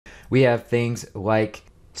We have things like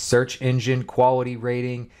search engine quality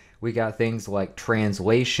rating. We got things like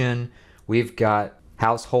translation. We've got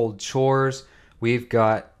household chores. We've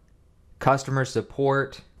got customer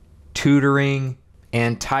support, tutoring,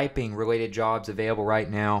 and typing related jobs available right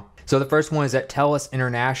now. So the first one is at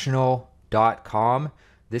telusinternational.com.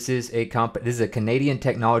 This is a Canadian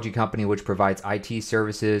technology company which provides IT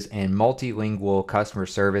services and multilingual customer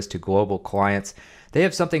service to global clients. They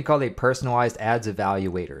have something called a personalized ads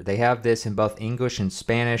evaluator. They have this in both English and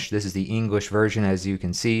Spanish. This is the English version, as you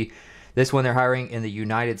can see. This one they're hiring in the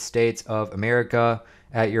United States of America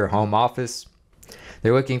at your home office.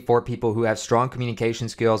 They're looking for people who have strong communication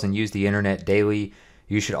skills and use the internet daily.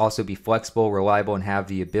 You should also be flexible, reliable, and have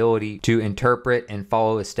the ability to interpret and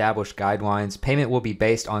follow established guidelines. Payment will be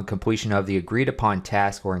based on completion of the agreed upon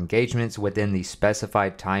task or engagements within the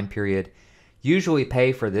specified time period. Usually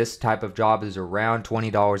pay for this type of job is around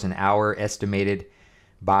 $20 an hour, estimated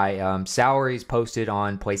by salaries posted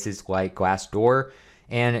on places like Glassdoor.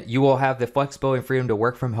 And you will have the flexibility and freedom to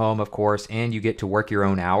work from home, of course, and you get to work your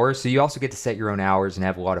own hours. So you also get to set your own hours and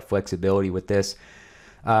have a lot of flexibility with this.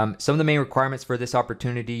 Some of the main requirements for this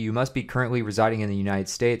opportunity: you must be currently residing in the United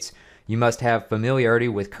States. You must have familiarity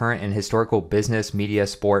with current and historical business, media,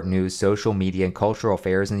 sport, news, social media, and cultural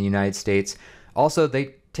affairs in the United States. Also,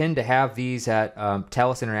 they tend to have these at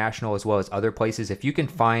TELUS International as well as other places. If you can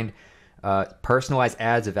find personalized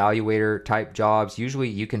ads evaluator type jobs, usually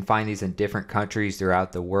you can find these in different countries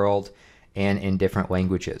throughout the world and in different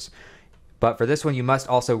languages. But for this one, you must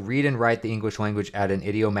also read and write the English language at an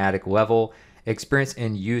idiomatic level, experience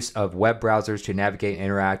in use of web browsers to navigate and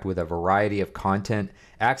interact with a variety of content,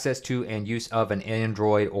 access to and use of an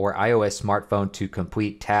Android or iOS smartphone to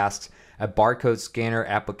complete tasks. A barcode scanner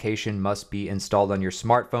application must be installed on your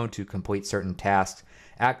smartphone to complete certain tasks.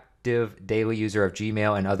 Active daily user of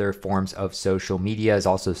Gmail and other forms of social media is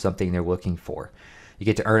also something they're looking for. You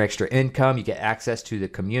get to earn extra income. You get access to the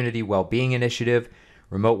Community Wellbeing Initiative,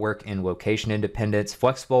 remote work and location independence,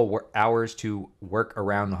 flexible hours to work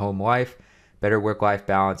around home life, better work-life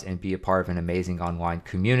balance, and be a part of an amazing online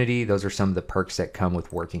community. Those are some of the perks that come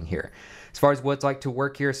with working here. As far as what it's like to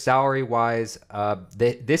work here, salary-wise,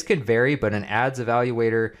 this can vary, but an ads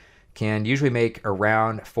evaluator can usually make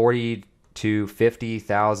around $40,000 to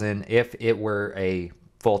 $50,000 if it were a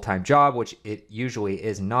full-time job, which it usually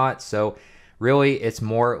is not. So really, it's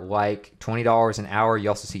more like $20 an hour. You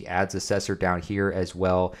also see ads assessor down here as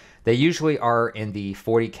well. They usually are in the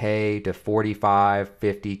 $40K to $45,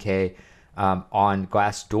 $50K on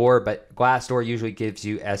Glassdoor, but Glassdoor usually gives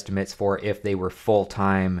you estimates for if they were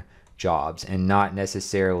full-time jobs and not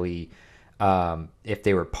necessarily if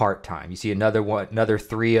they were part-time. You see another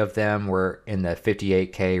three of them were in the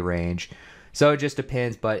 $58K range. So it just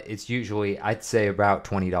depends, but it's usually, I'd say, about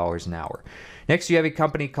 $20 an hour. Next, you have a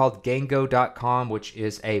company called Gango.com, which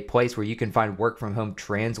is a place where you can find work-from-home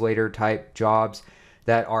translator type jobs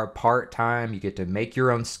that are part-time. You get to make your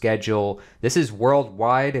own schedule. This is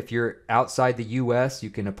worldwide. If you're outside the US, you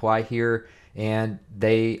can apply here, and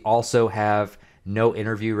they also have no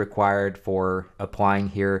interview required for applying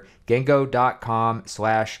here.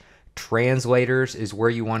 Gango.com/translators is where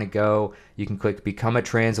you want to go. You can click become a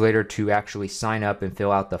translator to actually sign up and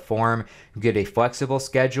fill out the form. You get a flexible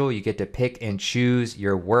schedule. You get to pick and choose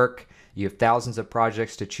your work. You have thousands of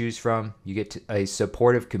projects to choose from. You get a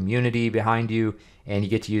supportive community behind you, and you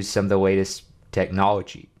get to use some of the latest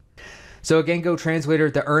technology. So again, Go Translator,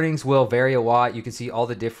 the earnings will vary a lot. You can see all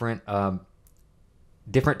the different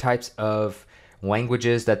types of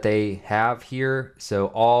languages that they have here. So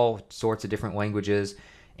all sorts of different languages.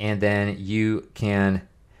 And then you can,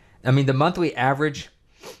 the monthly average,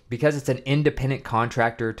 because it's an independent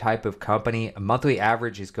contractor type of company, a monthly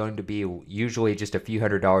average is going to be usually just a few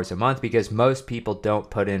 $100s a month because most people don't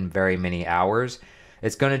put in very many hours.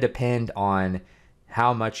 It's going to depend on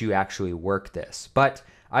how much you actually work this. But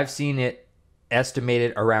I've seen it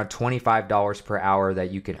estimated around $25 per hour that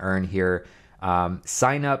you can earn here.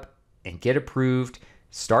 Sign up and get approved,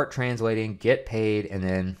 start translating, get paid, and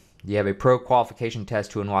then you have a pro qualification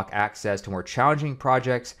test to unlock access to more challenging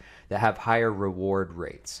projects that have higher reward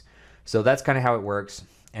rates. So that's kind of how it works.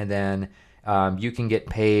 And then you can get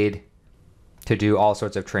paid to do all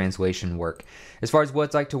sorts of translation work. As far as what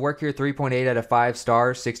it's like to work here, 3.8 out of 5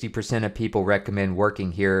 stars. 60% of people recommend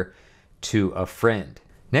working here to a friend.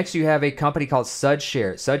 Next, you have a company called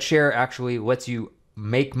SudShare. SudShare actually lets you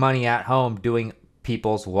make money at home doing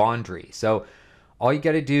people's laundry. So all you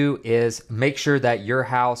got to do is make sure that your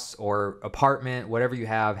house or apartment, whatever you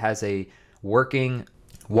have, has a working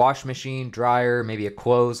wash machine, dryer, maybe a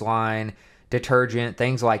clothesline, detergent,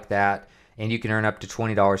 things like that. and you can earn up to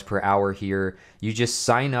 $20 per hour here. You just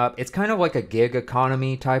sign up. It's kind of like a gig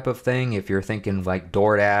economy type of thing. If you're thinking like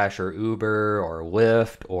DoorDash or Uber or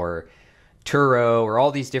Lyft or Turo or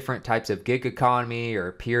all these different types of gig economy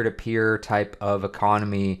or peer-to-peer type of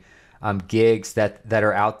economy gigs that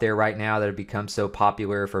are out there right now that have become so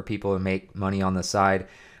popular for people to make money on the side.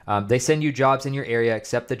 They send you jobs in your area,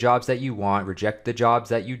 accept the jobs that you want, reject the jobs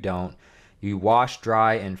that you don't. You wash,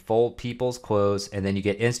 dry, and fold people's clothes, and then you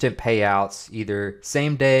get instant payouts either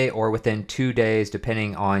same day or within 2 days,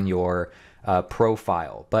 depending on your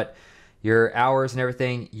profile. But your hours and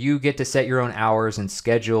everything, you get to set your own hours and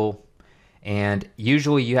schedule. And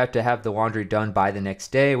usually you have to have the laundry done by the next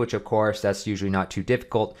day, which of course, that's usually not too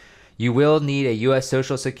difficult. You will need a U.S.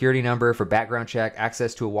 Social Security number for background check,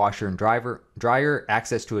 access to a washer and dryer,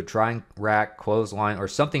 access to a drying rack, clothesline, or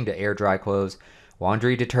something to air dry clothes,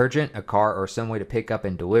 laundry detergent, a car, or some way to pick up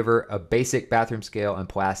and deliver, a basic bathroom scale, and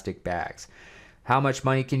plastic bags. How much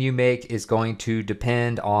money can you make is going to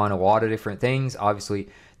depend on a lot of different things. Obviously,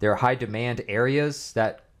 there are high demand areas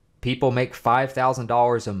that people make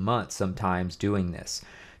 $5,000 a month sometimes doing this.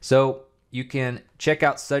 So you can check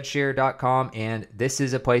out studshare.com, and this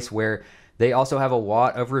is a place where they also have a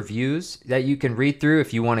lot of reviews that you can read through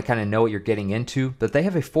if you want to kind of know what you're getting into. But they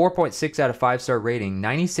have a 4.6 out of 5-star rating.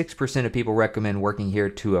 96% of people recommend working here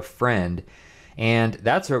to a friend. And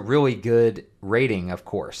that's a really good rating, of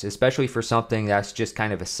course, especially for something that's just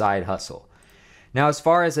kind of a side hustle. Now, as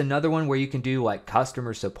far as another one where you can do like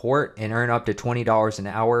customer support and earn up to $20 an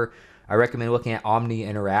hour, I recommend looking at Omni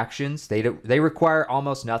Interactions. They require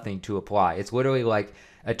almost nothing to apply. It's literally like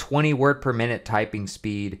a 20 word per minute typing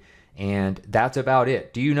speed, and that's about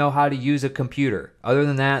it. Do you know how to use a computer? Other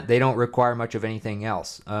than that, they don't require much of anything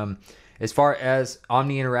else. As far as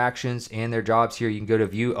Omni Interactions and their jobs here, you can go to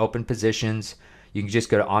View Open Positions. You can just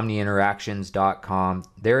go to omniinteractions.com.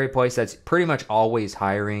 They're a place that's pretty much always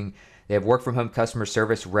hiring. They have work from home customer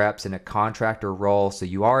service reps in a contractor role, so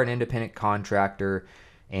you are an independent contractor.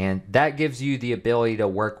 And that gives you the ability to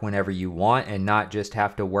work whenever you want and not just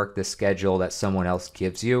have to work the schedule that someone else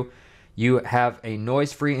gives you. You have a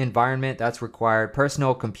noise-free environment that's required,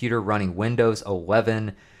 personal computer running Windows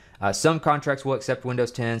 11. Some contracts will accept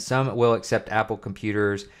Windows 10, some will accept Apple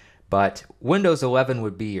computers, but Windows 11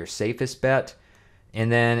 would be your safest bet. And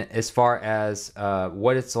then as far as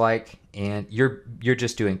what it's like, and you're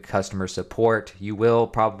just doing customer support. You will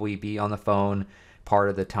probably be on the phone part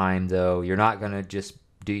of the time, though. You're not going to just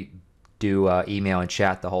do email and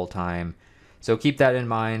chat the whole time. So keep that in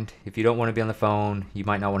mind. If you don't want to be on the phone, you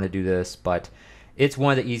might not want to do this, but it's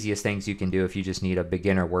one of the easiest things you can do if you just need a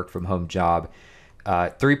beginner work from home job.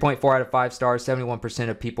 3.4 out of 5 stars, 71%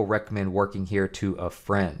 of people recommend working here to a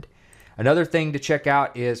friend. Another thing to check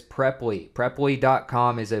out is Preply.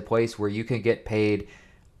 Preply.com is a place where you can get paid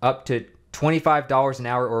up to $25 an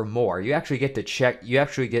hour or more. You actually get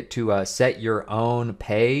to set your own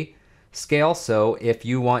pay scale. So if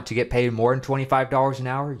you want to get paid more than $25 an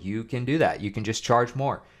hour, you can do that. You can just charge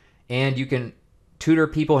more. And you can tutor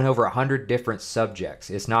people in over 100 different subjects.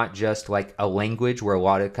 It's not just like a language where a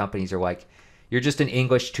lot of companies are like, you're just an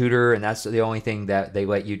English tutor and that's the only thing that they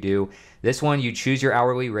let you do. This one, you choose your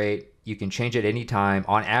hourly rate. You can change it anytime.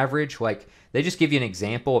 On average, like they just give you an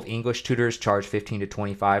example of English tutors charge 15 to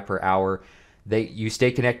 25 per hour. You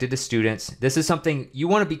stay connected to students. This is something you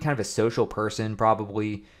want to be kind of a social person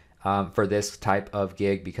probably for this type of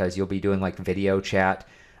gig because you'll be doing like video chat.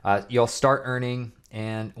 You'll start earning,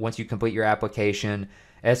 and once you complete your application,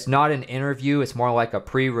 it's not an interview. It's more like a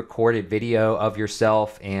pre-recorded video of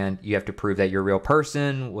yourself, and you have to prove that you're a real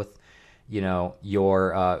person with,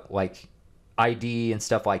 your like ID and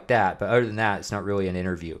stuff like that. But other than that, it's not really an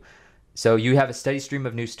interview. So you have a steady stream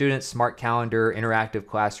of new students, smart calendar, interactive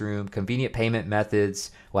classroom, convenient payment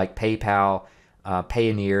methods like PayPal,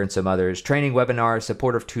 Payoneer, and some others, training webinars,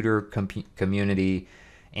 supportive tutor community,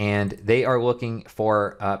 and they are looking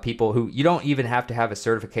for people who you don't even have to have a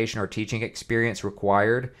certification or teaching experience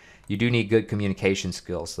required. You do need good communication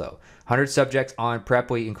skills though. 100 subjects on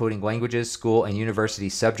Preply, including languages, school, and university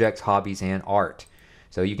subjects, hobbies, and art.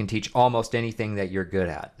 So you can teach almost anything that you're good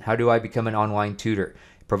at. How do I become an online tutor?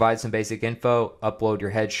 Provide some basic info, upload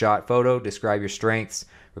your headshot photo, describe your strengths,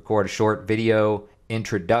 record a short video,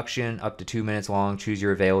 introduction up to 2 minutes long, choose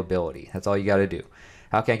your availability. That's all you got to do.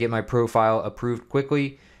 How can I get my profile approved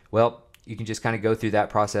quickly? Well, you can just kind of go through that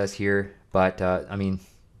process here, but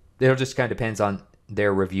it'll just kind of depends on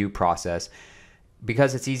their review process.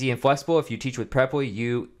 Because it's easy and flexible, if you teach with Preply,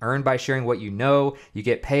 you earn by sharing what you know. You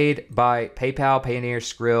get paid by PayPal, Payoneer,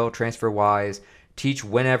 Skrill, TransferWise. Teach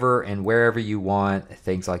whenever and wherever you want,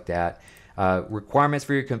 things like that. Requirements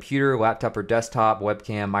for your computer, laptop or desktop,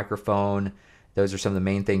 webcam, microphone. Those are some of the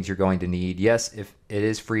main things you're going to need. Yes, if it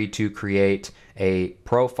is free to create a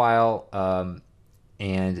profile,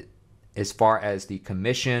 and as far as the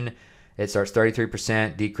commission, it starts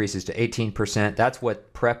 33%, decreases to 18%. That's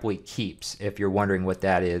what Preply keeps, if you're wondering what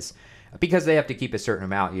that is, because they have to keep a certain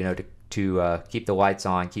amount, to keep the lights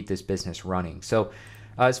on, keep this business running. So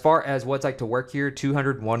as far as what it's like to work here,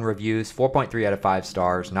 201 reviews, 4.3 out of 5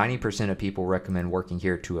 stars. 90% of people recommend working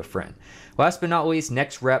here to a friend. Last but not least,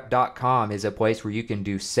 nextrep.com is a place where you can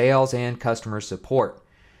do sales and customer support.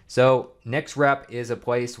 So NextRep is a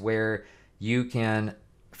place where you can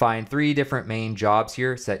find 3 different main jobs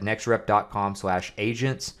here. It's at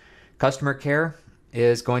nextrep.com/agents. Customer care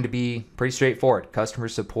is going to be pretty straightforward. Customer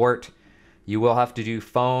support, you will have to do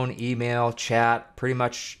phone, email, chat, pretty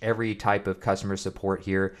much every type of customer support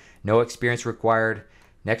here. No experience required.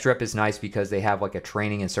 NextRep is nice because they have like a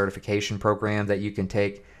training and certification program that you can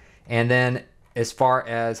take. And then as far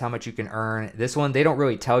as how much you can earn, this one, they don't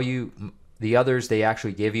really tell you. The others, they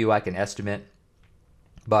actually give you like an estimate.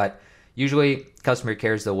 But usually customer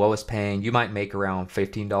care is the lowest paying. You might make around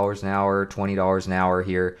 $15 an hour, $20 an hour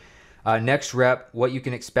here. NextRep, what you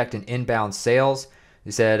can expect in inbound sales. They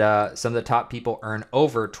said some of the top people earn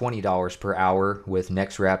over $20 per hour with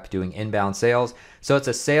NextRep doing inbound sales. So it's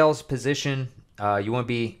a sales position. You want to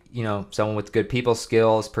be, someone with good people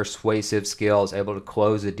skills, persuasive skills, able to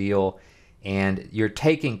close a deal, and you're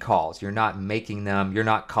taking calls. You're not making them. You're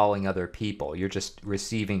not calling other people. You're just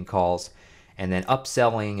receiving calls and then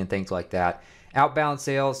upselling and things like that. Outbound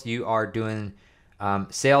sales, you are doing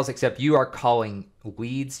sales, except you are calling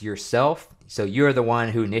leads yourself. So you're the one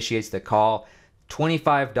who initiates the call.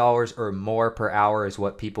 $25 or more per hour is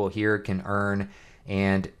what people here can earn.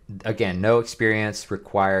 And again, no experience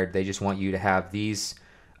required. They just want you to have these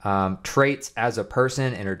traits as a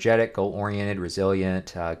person: energetic, goal-oriented,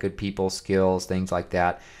 resilient, good people skills, things like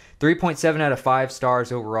that. 3.7 out of 5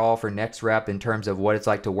 stars overall for NextRep in terms of what it's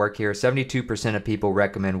like to work here. 72% of people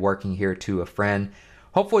recommend working here to a friend.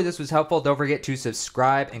 Hopefully this was helpful. Don't forget to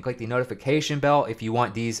subscribe and click the notification bell if you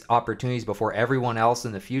want these opportunities before everyone else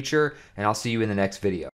in the future. And I'll see you in the next video.